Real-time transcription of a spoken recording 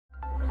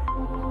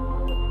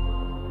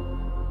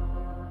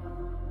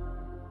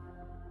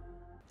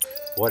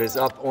What is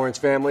up, Orange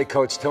family?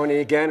 Coach Tony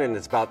again, and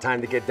it's about time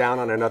to get down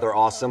on another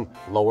awesome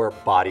lower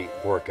body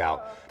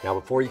workout. Now,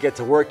 before you get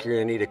to work, you're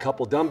gonna need a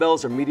couple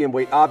dumbbells or medium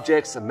weight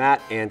objects, a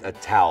mat, and a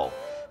towel.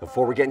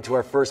 Before we get into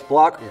our first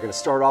block, you're gonna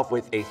start off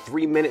with a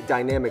 3-minute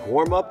dynamic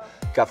warm-up.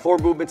 Got 4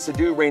 movements to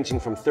do, ranging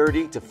from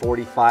 30 to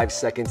 45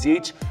 seconds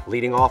each,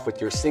 leading off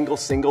with your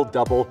single,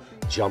 double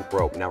jump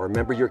rope. Now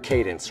remember your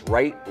cadence,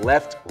 right,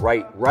 left,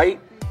 right,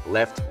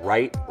 left,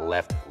 right,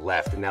 left,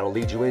 left. And that'll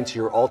lead you into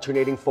your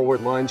alternating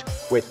forward lunge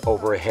with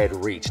overhead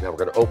reach. Now we're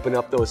gonna open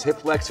up those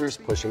hip flexors,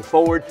 pushing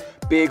forward,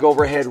 big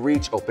overhead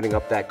reach, opening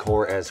up that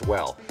core as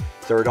well.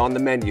 Third on the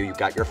menu, you've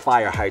got your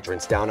fire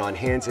hydrants down on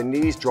hands and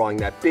knees, drawing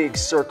that big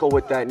circle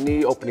with that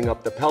knee, opening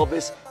up the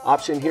pelvis.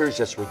 Option here is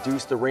just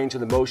reduce the range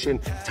of the motion,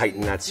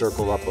 tighten that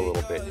circle up a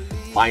little bit.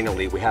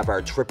 Finally, we have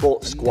our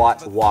triple squat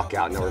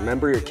walkout. Now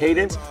remember your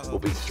cadence will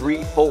be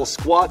 3 full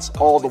squats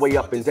all the way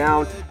up and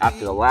down.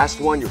 After the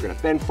last one, you're gonna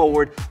bend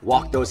forward,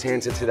 walk those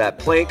hands into that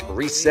plank,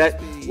 reset,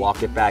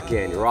 walk it back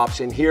in. Your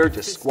option here,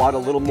 just squat a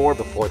little more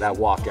before that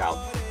walkout.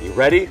 You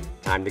ready?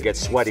 Time to get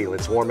sweaty.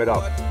 Let's warm it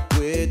up.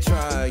 We're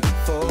trying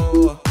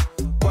for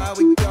why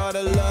we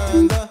gotta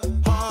learn the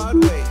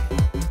hard way,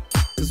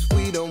 'cause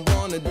we don't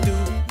wanna do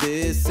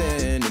this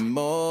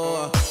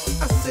anymore.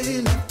 I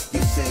say left,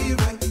 you say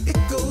right, it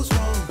goes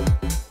wrong.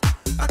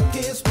 I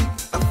can't speak,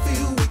 I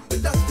feel weak,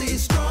 but I stay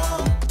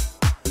strong.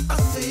 I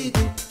say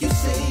day, you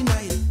say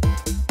night.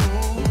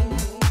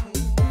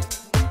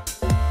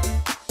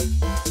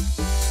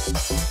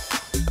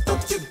 I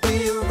thought you'd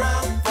be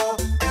around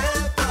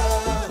forever.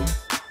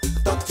 I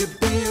thought you'd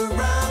be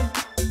around.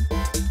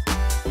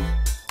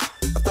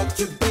 I thought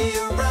you'd be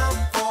around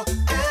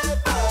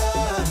forever.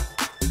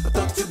 I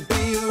thought you'd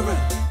be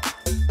around.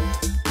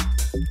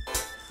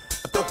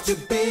 I thought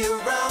you'd be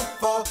around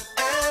forever.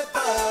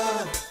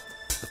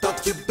 I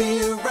thought you'd be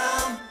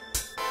around.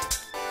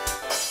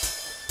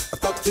 I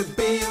thought you'd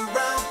be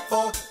around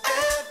forever.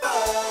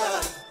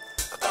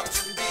 I thought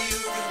you'd be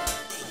around.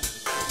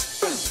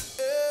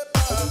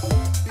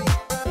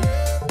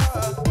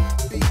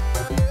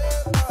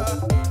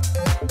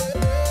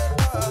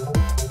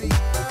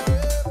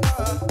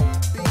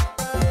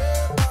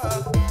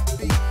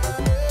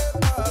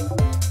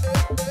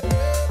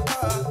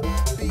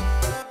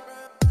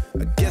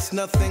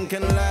 Nothing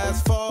can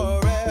last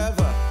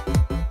forever.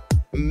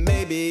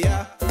 Maybe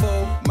I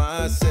fool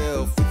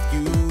myself with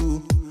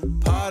you.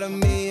 Part of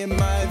me, it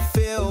might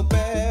feel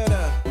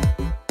better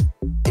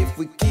if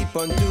we keep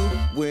on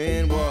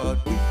doing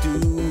what we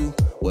do.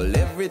 Well,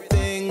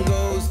 everything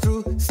goes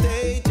through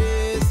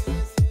stages.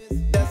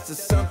 That's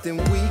just something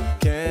we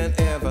can't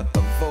ever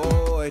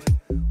avoid.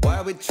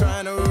 Why we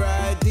trying to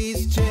ride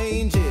these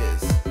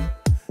changes?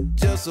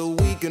 Just so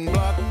we can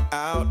block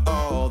out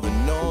all the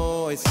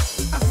noise.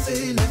 I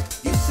say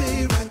left, you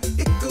say right,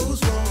 it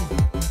goes wrong.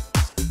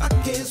 I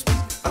can't speak,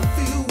 I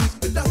feel weak,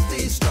 but I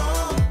stay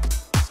strong.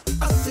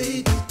 I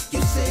say day,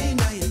 you say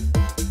night.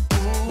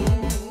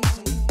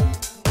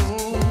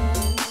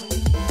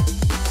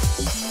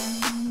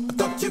 I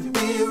thought you'd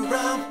be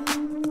around.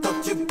 I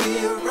thought you'd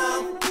be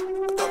around.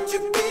 I thought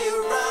you'd be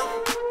around.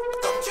 I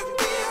thought you'd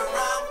be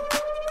around.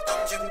 I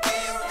thought you'd be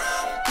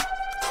around.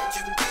 I thought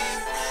you'd be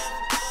around.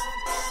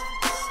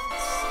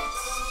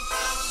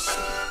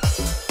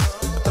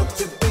 I thought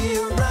you'd be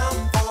around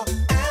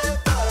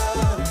forever.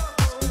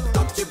 I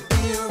thought you'd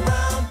be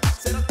around.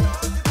 Said I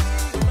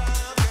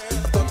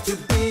thought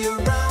you'd be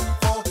around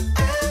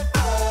forever.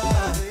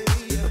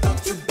 I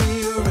thought you'd be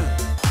around.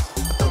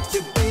 I thought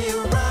you'd be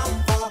around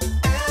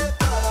forever.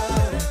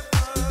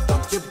 I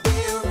thought you'd be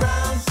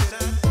around. Said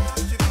I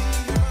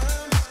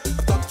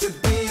thought you'd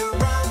be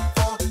around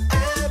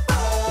forever.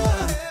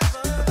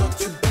 I thought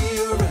you'd be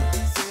around.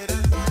 Said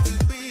I thought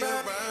you'd be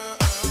around.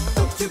 I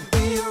thought you'd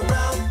be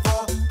around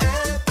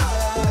forever.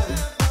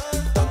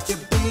 I thought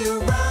you'd be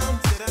around.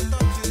 Said I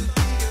thought you'd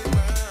be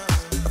around.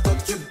 I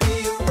thought you'd be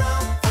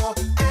around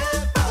forever.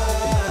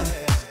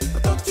 I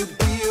thought you'd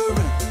be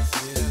around.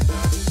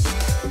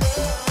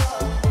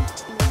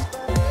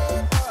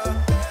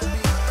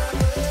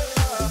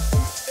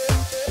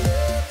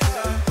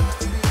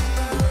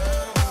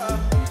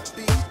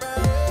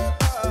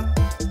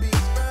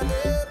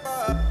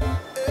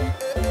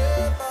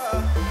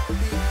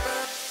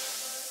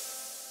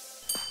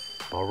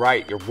 All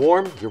right, you're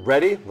warm, you're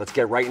ready. Let's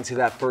get right into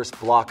that first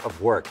block of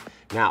work.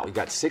 Now, you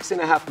got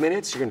 6.5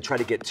 minutes. You're gonna try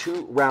to get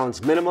 2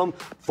 rounds minimum,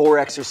 4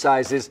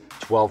 exercises,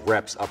 12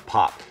 reps a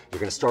pop. You're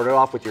gonna start it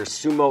off with your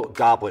sumo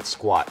goblet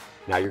squat.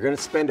 Now, you're gonna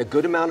spend a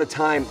good amount of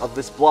time of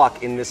this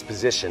block in this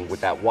position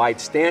with that wide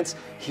stance,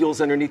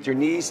 heels underneath your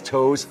knees,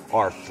 toes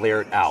are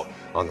flared out.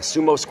 On the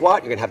sumo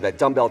squat, you're gonna have that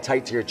dumbbell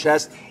tight to your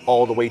chest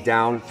all the way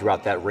down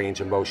throughout that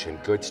range of motion.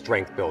 Good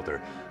strength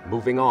builder.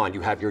 Moving on,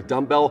 you have your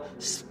dumbbell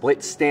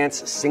split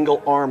stance,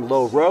 single arm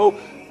low row.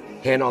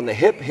 Hand on the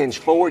hip, hinge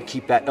forward,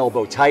 keep that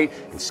elbow tight,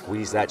 and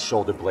squeeze that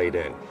shoulder blade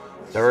in.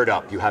 Third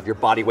up, you have your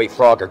bodyweight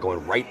frogger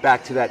going right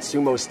back to that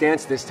sumo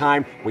stance. This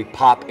time, we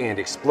pop and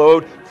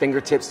explode.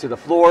 Fingertips to the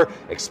floor,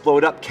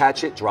 explode up,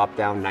 catch it, drop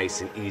down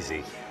nice and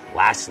easy.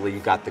 Lastly, you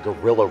got the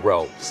gorilla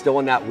row. Still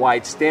in that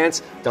wide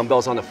stance,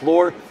 dumbbells on the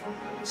floor,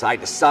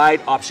 side to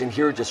side. Option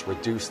here, just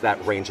reduce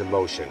that range of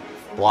motion.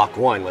 Block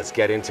one, let's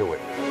get into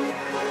it.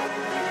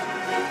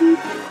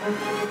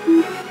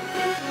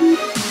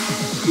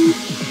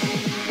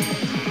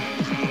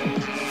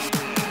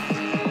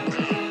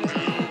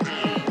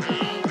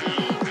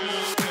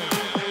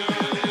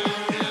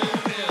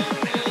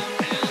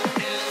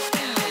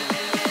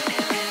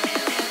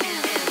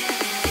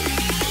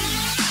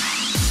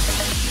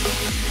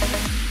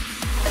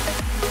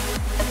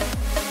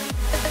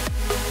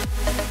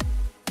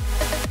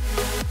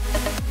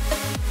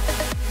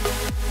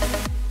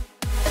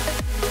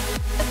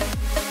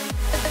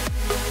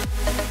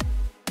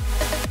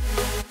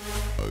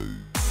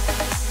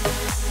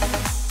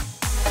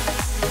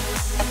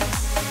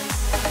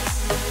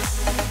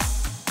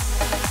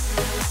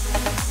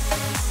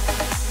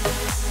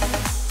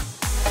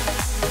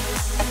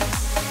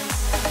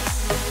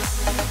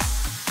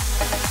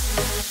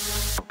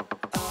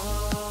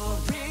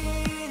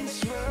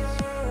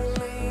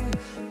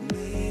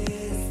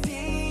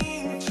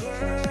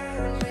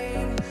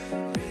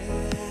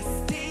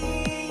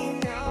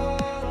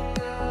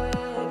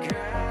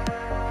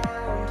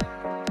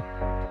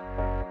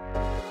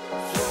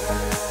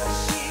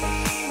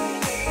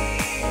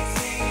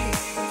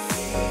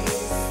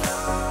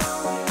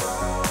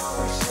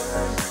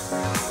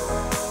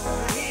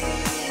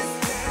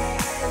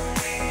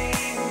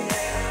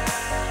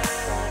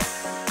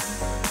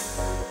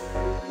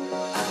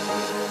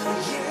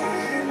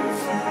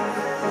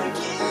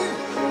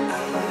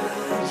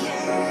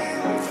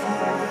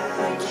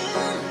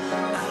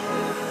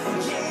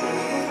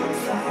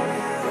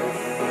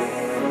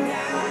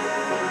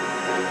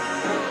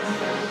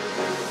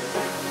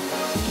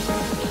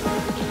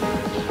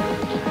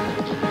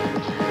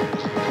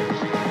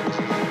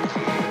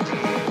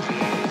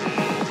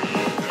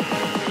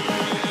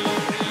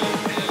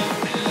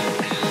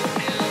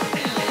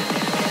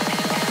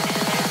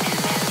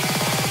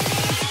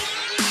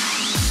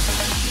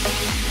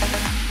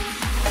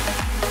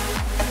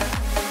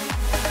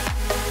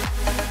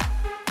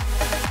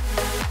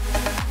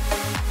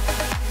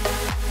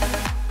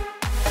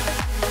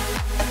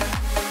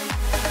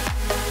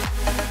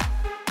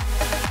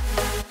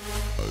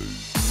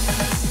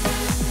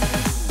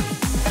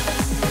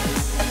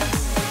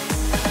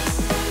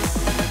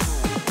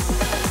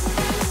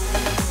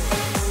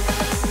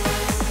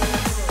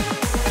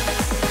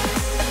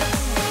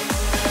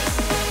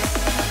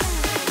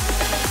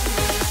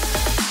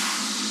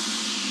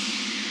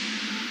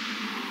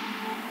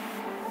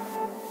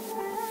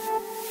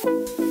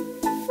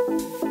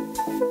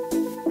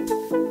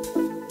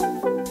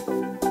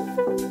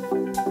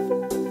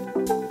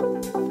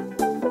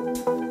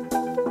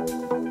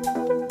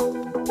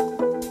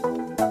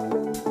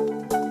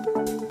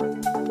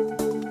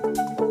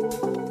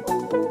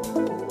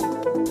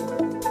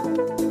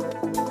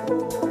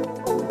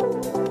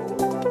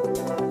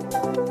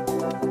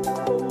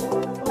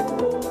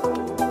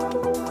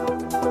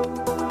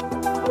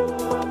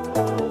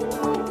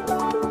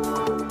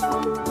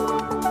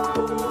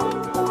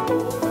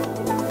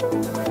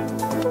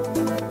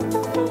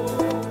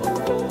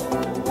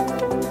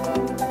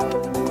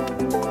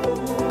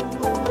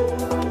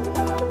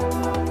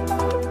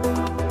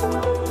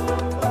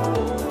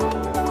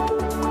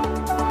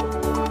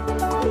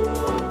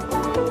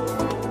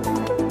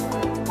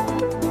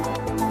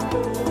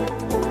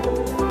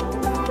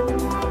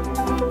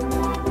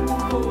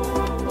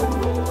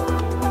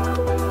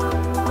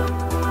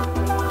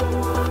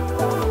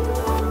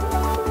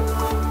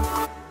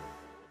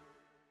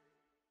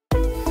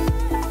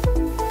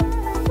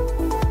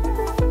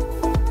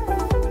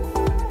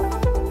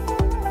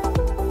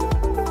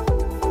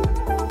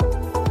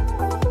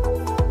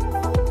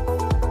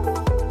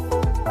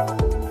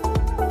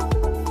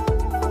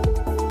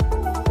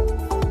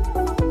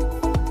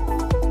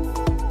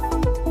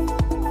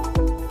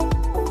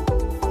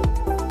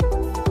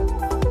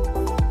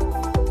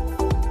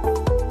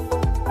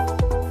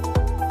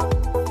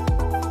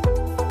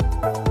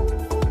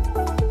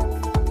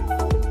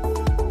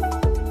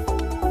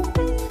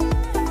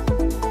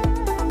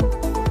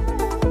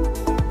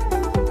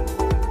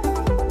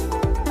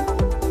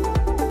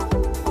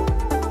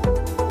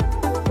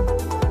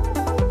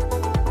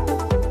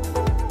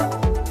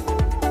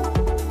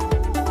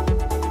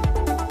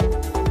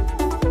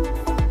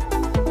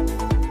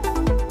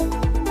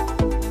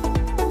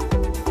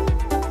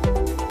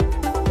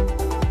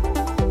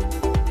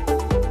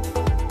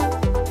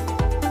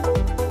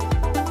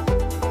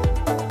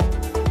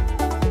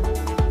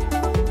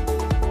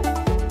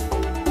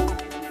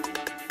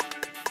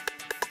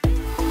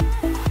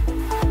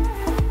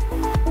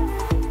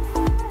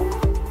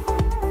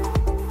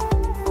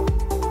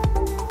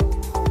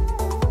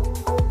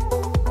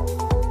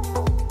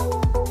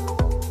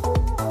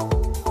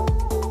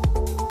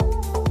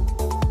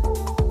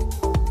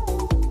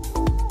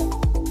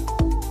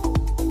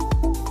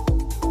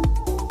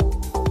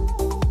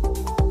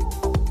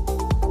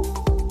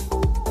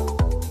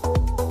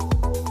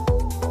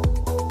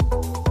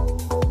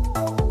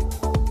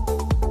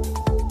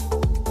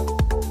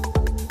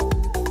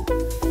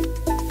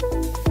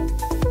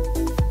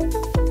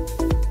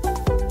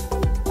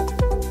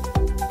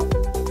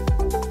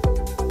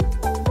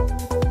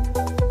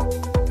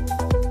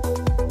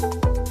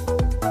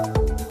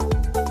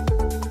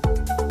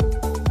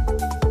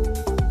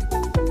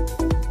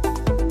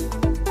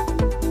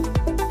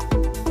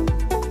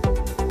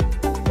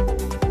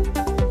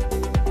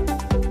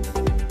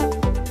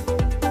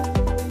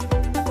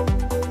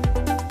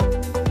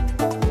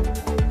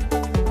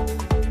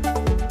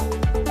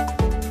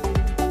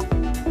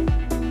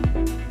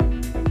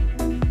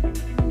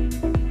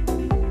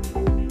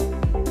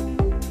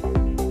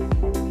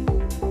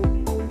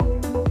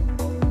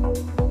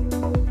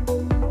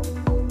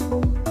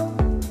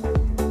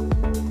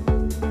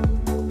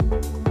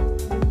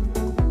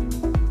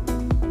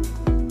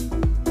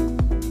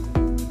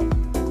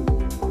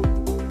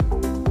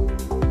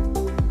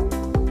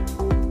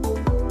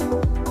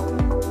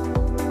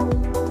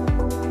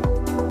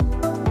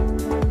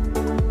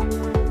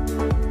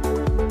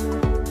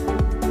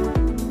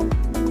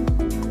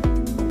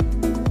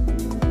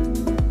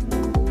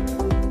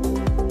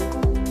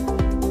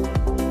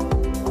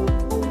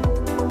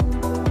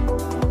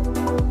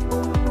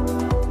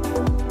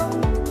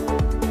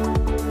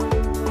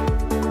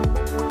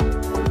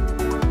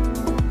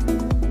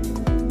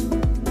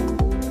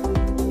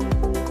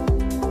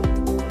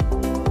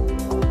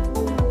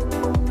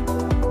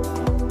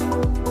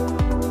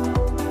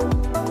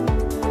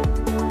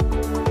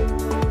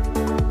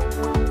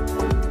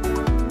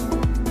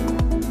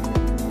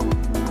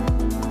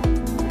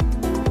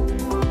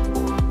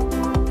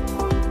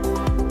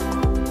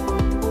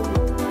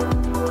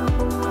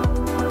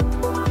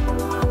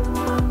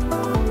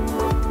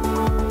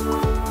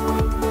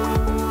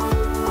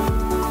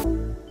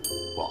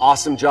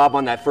 awesome job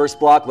on that first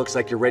block. Looks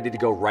like you're ready to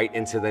go right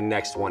into the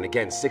next one.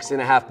 Again,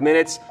 6.5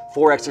 minutes,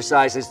 4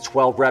 exercises,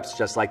 12 reps,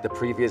 just like the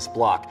previous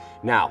block.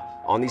 Now,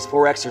 on these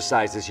 4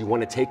 exercises, you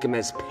want to take them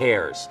as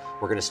pairs.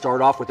 We're going to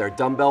start off with our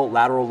dumbbell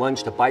lateral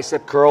lunge to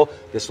bicep curl.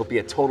 This will be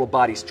a total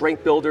body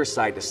strength builder,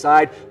 side to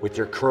side, with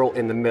your curl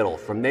in the middle.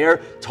 From there,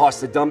 toss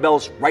the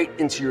dumbbells right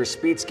into your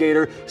speed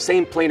skater.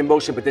 Same plane of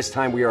motion, but this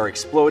time we are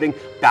exploding,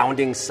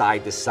 bounding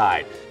side to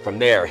side. From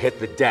there, hit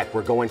the deck.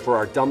 We're going for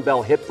our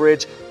dumbbell hip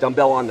bridge,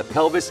 dumbbell on the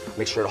pelvis.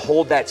 Make sure to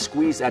hold that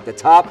squeeze at the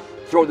top.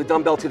 Throw the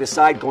dumbbell to the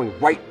side, going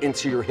right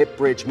into your hip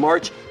bridge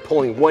march,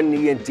 pulling one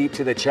knee in deep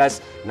to the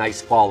chest.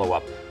 Nice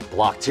follow-up.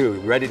 Block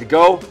 2, ready to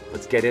go?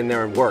 Let's get in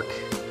there and work.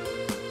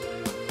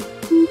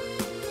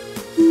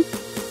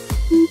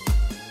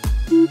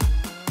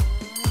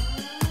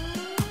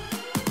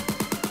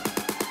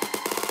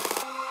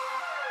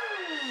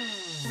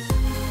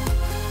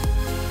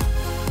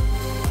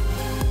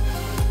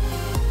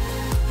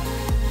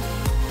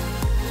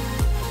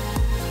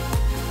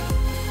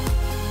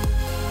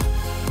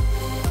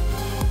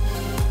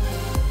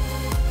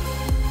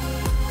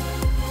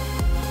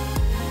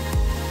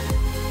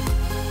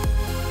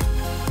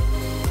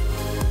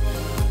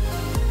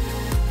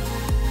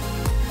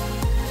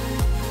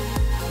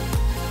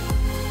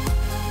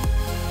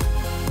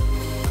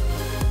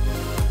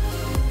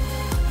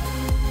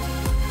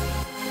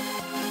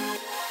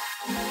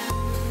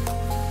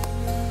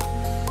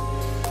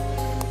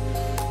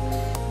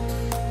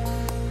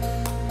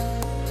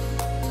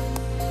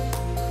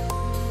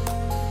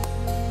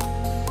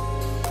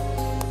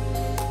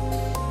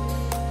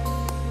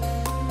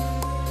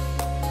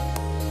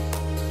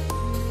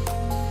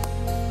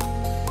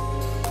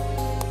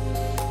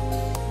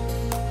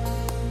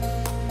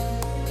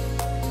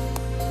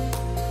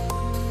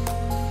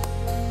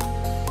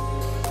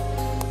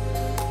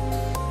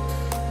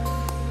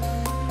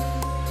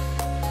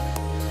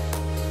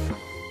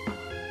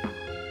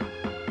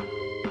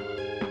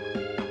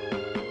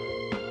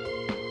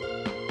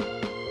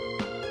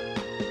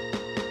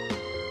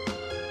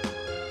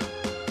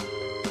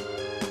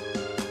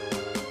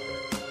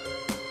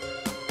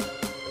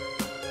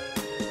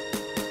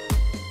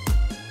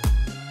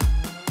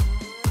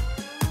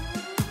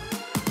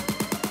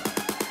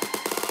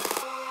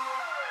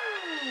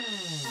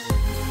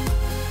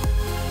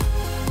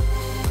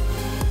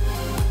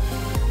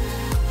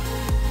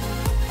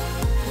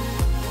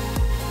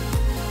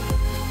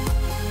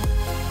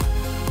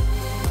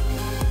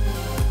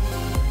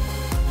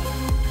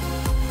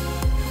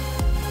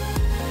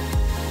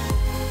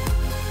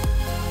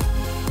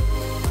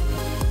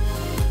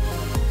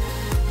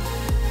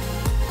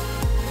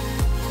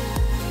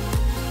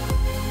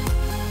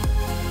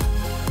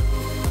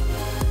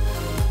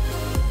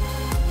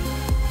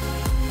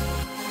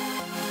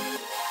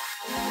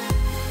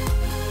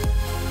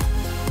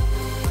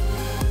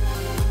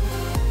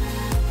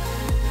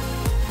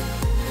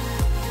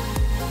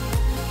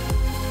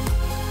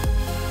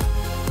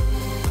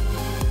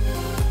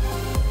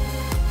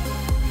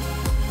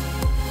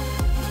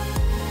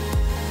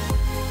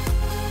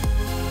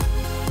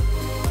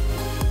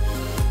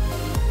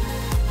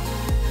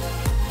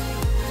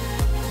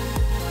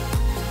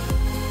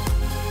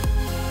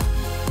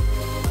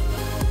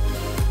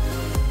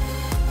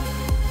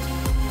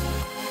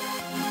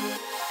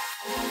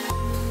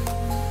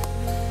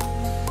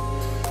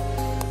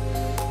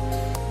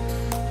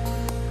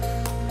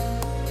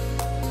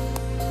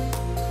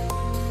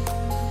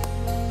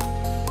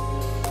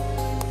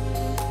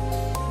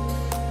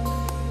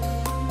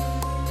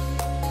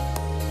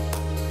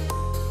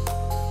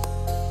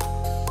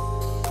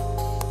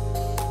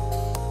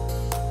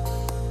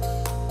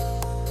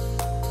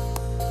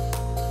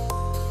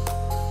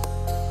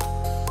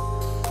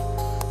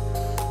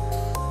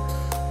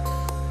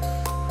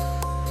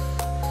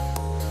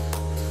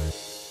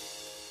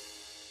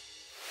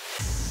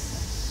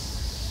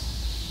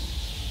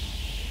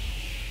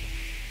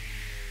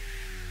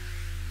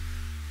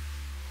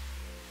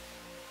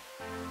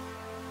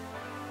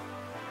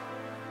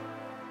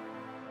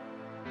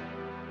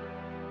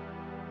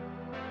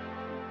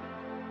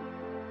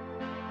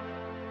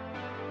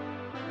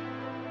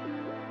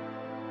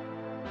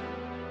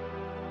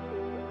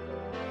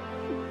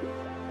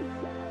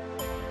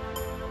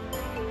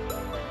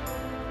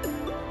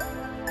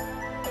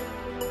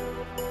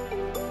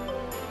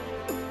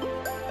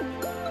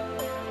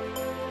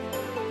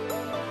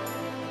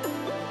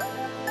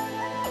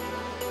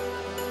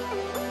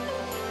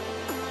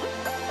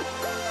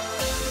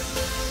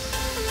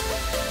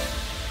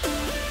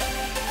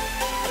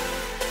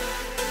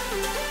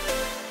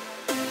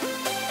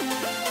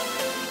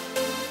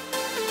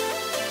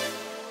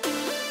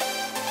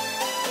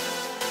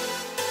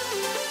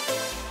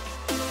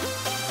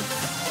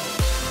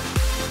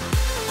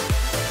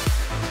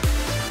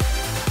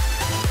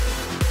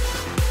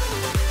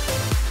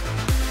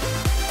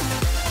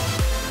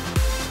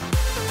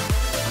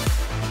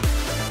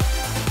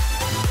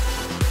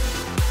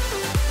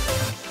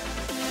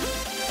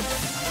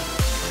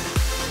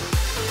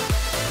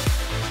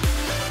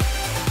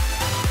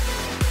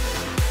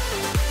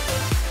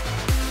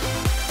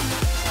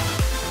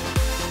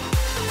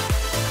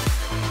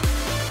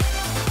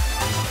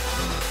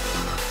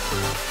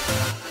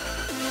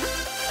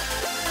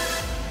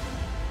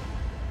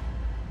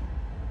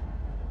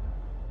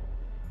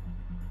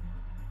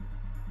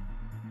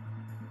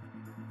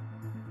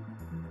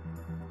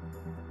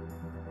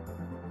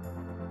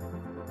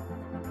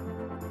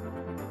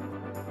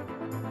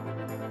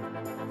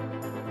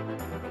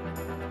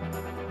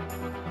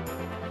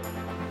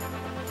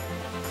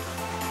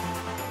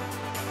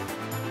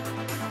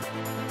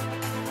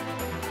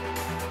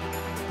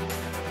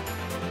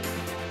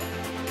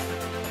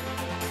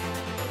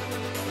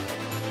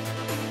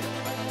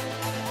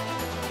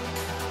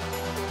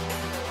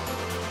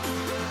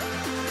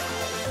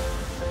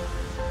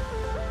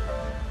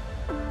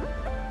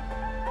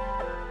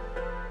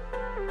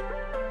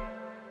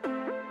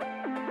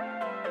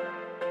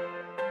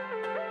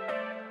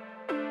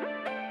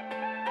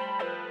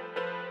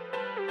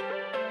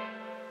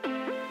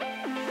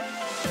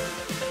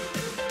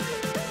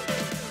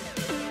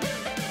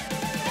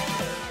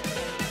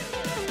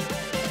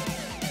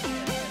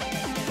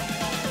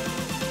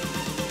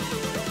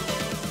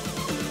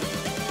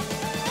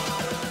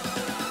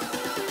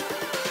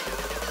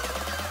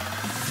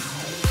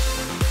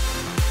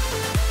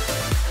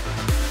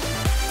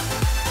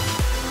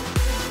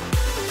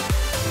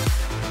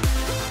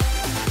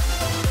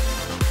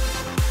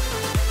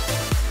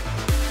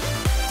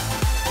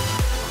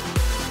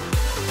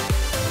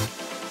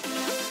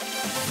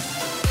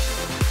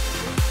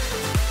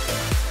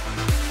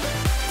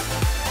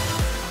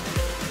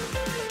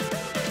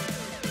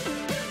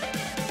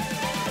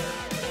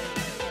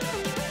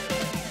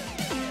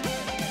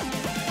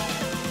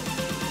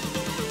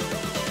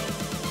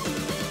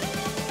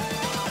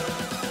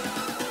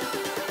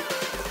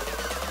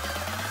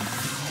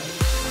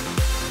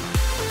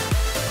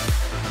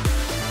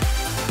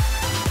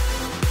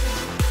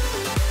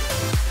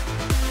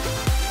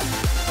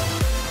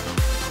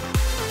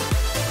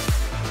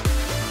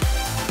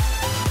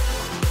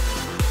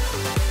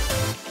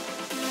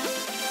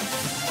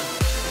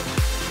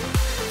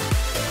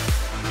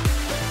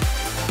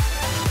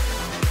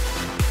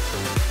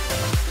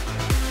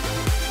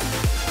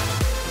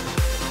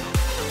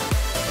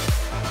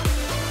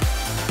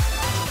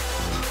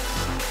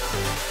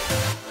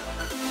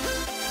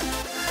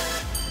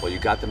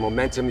 got the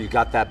momentum, you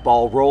got that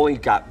ball rolling,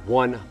 you got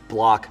one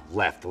block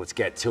left. Let's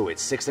get to it.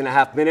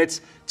 6.5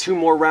 minutes, 2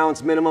 more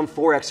rounds minimum,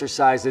 4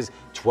 exercises,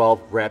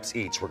 12 reps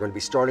each. We're going to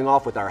be starting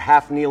off with our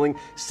half kneeling,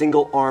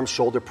 single arm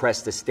shoulder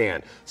press to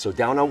stand. So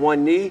down on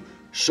one knee,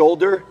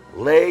 shoulder,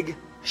 leg,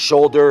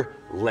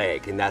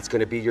 and that's going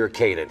to be your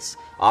cadence.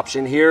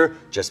 Option here,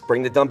 just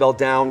bring the dumbbell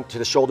down to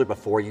the shoulder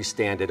before you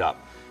stand it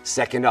up.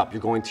 Second up,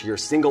 you're going to your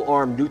single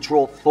arm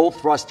neutral full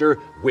thruster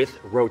with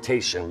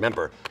rotation.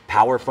 Remember,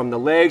 power from the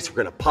legs. We're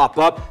gonna pop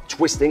up,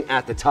 twisting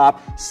at the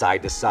top,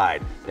 side to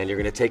side. Then you're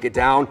gonna take it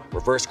down,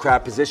 reverse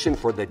crab position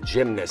for the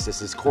gymnast.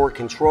 This is core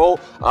control.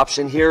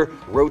 Option here,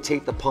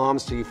 rotate the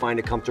palms till you find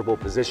a comfortable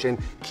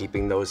position,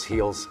 keeping those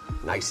heels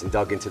nice and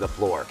dug into the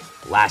floor.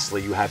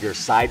 Lastly, you have your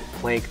side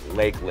plank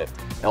leg lift.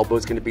 Elbow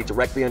is gonna be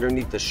directly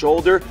underneath the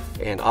shoulder.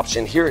 And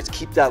option here is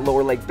keep that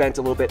lower leg bent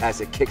a little bit as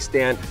a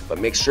kickstand, but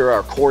make sure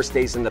our core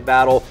stays in the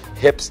battle,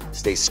 hips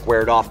stay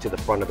squared off to the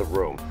front of the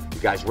room. You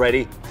guys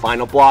ready?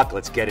 Final block,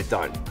 let's get it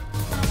done.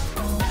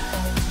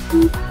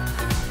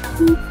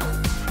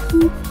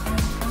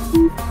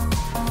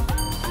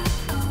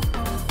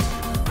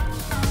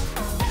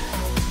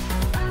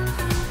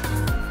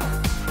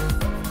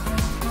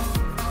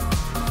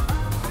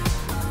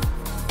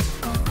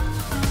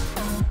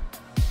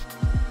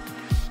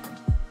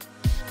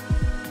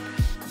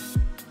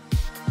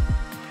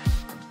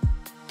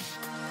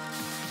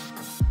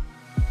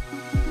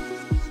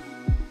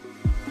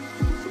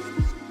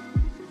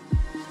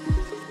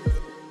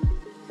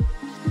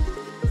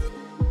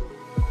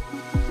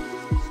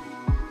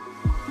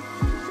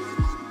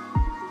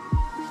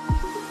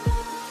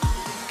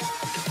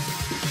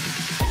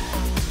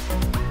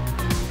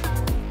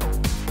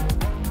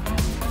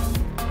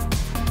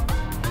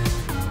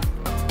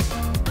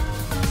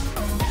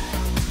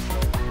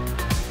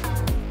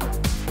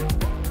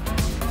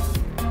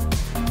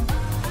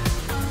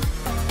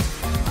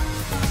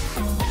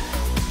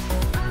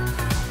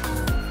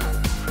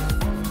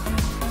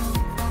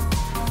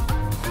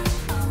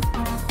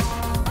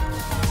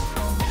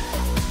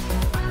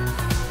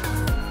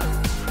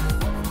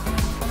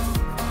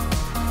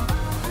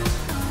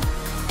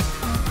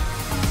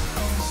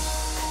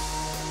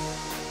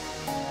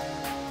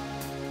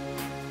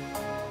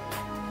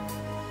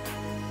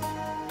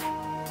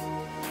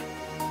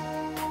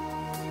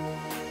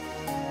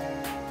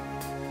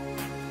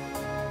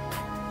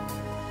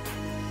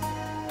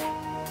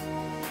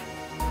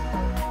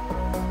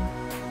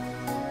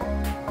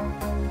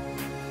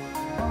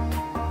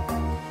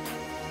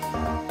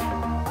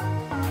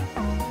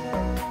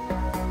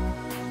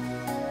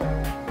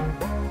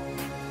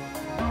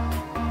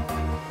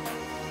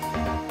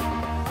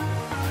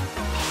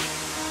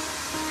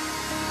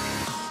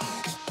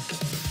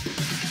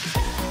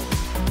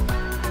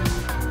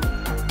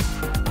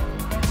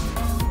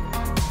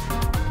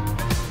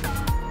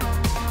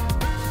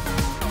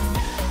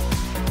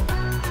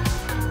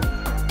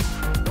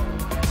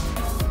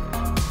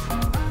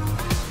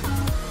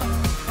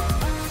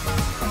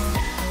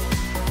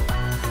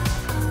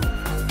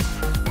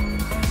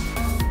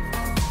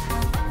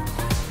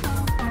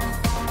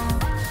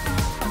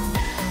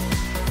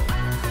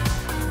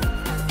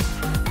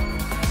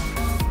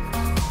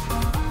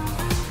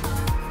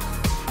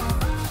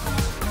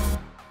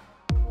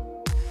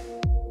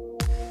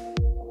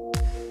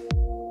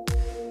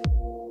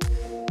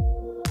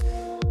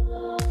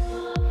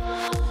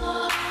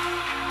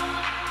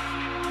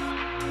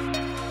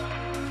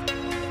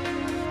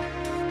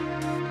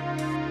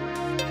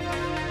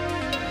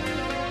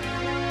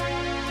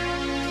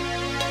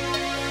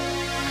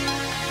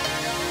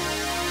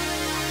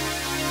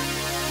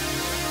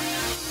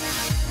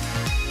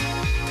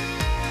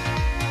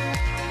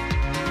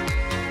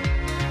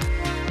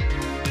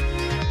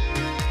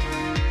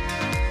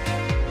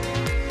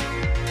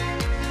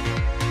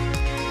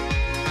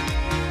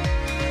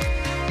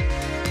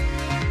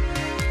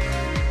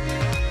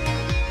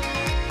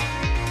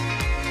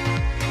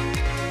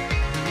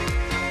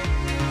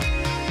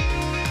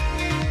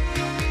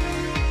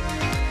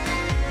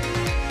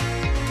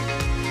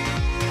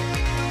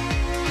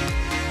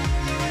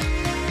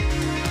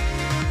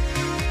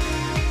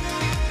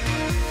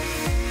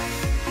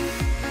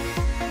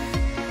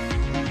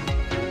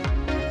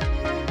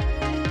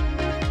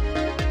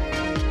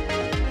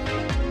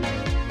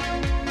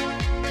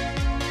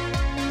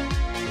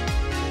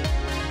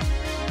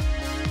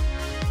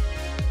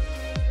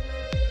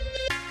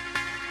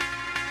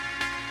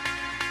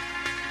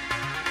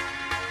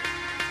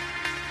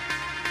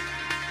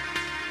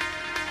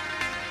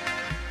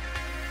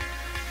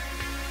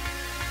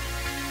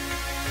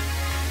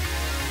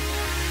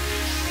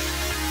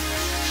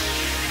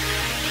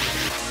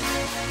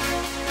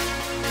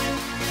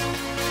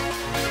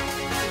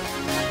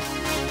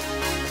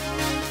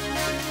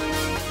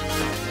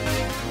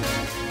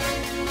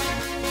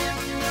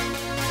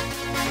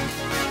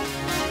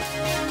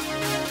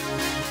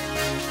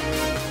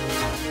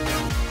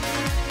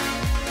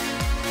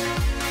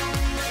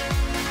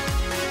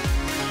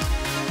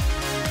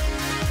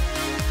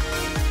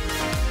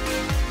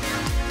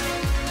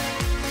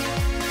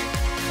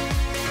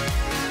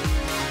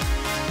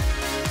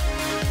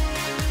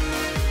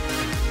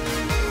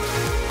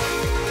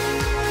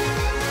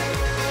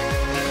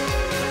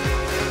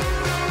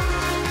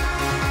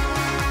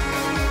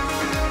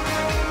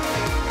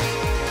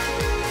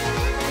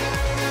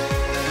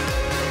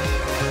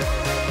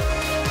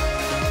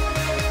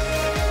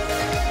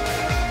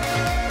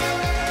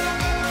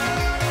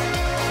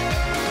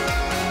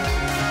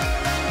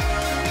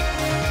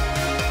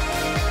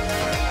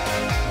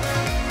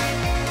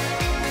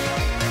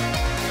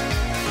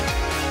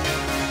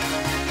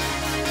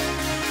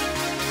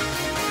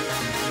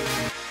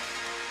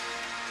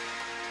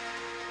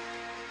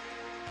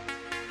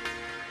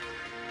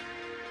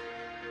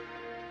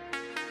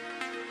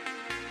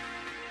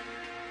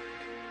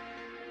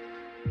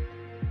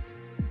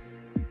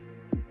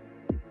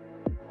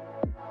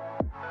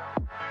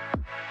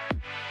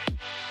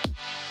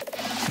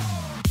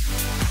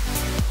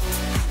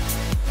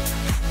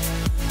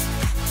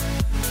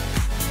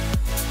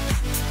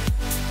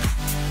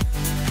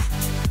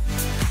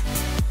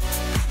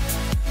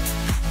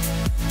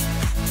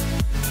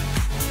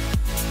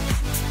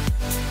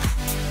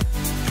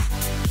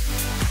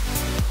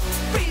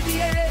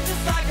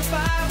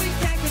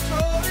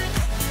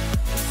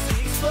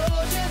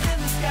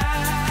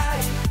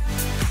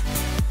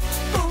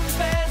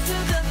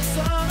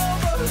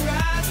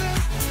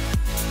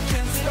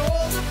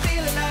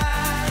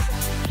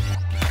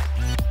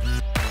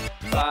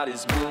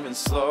 moving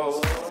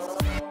slow,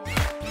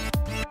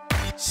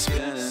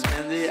 spinning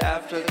in the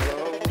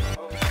afterglow.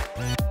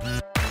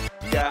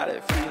 Got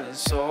it feeling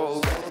so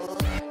good.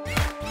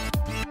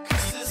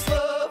 'Cause this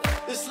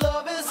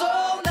love is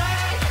all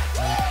night.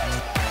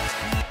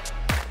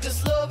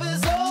 This love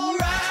is all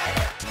right.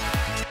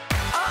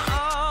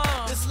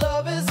 This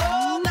love is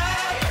all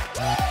night.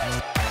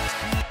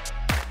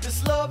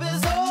 This love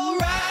is all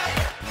right.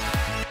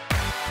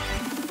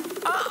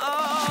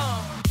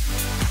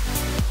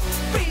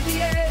 Breathe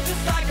the air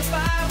just like a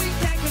fire, we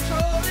can't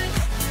control it.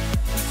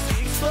 We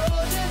see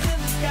explosions in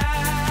the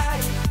sky,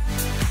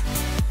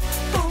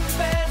 moving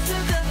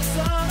faster than the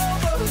sun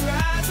over the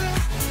horizon.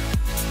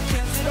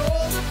 Can't sit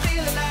all to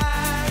feel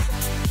alive.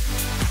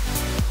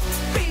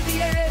 Breathe the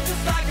air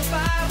just like a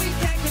fire, we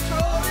can't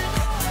control it.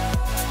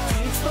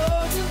 See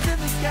explosions in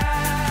the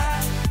sky,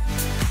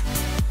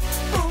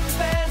 moving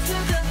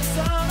faster than the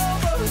sun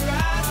over the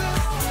horizon.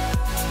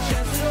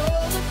 Can't sit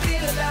all to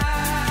feel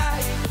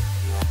alive.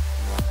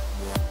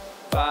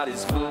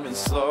 Body's moving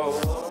slow,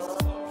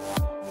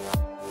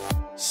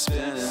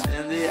 spinning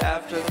in the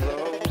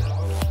afterglow,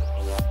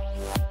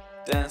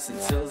 dancing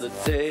till the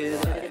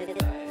daylight.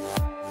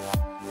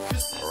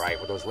 All right,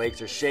 well, those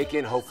legs are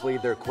shaking. Hopefully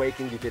they're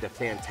quaking. You did a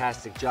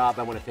fantastic job.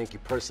 I want to thank you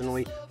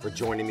personally for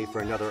joining me for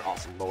another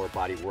awesome lower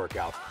body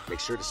workout. Make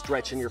sure to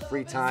stretch in your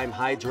free time,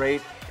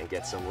 hydrate, and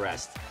get some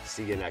rest.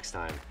 See you next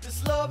time.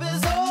 This love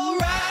is all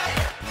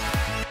right.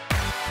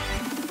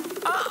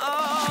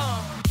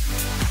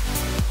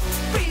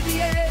 Breathe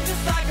the air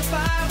just like a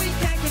fire, we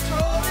can't control.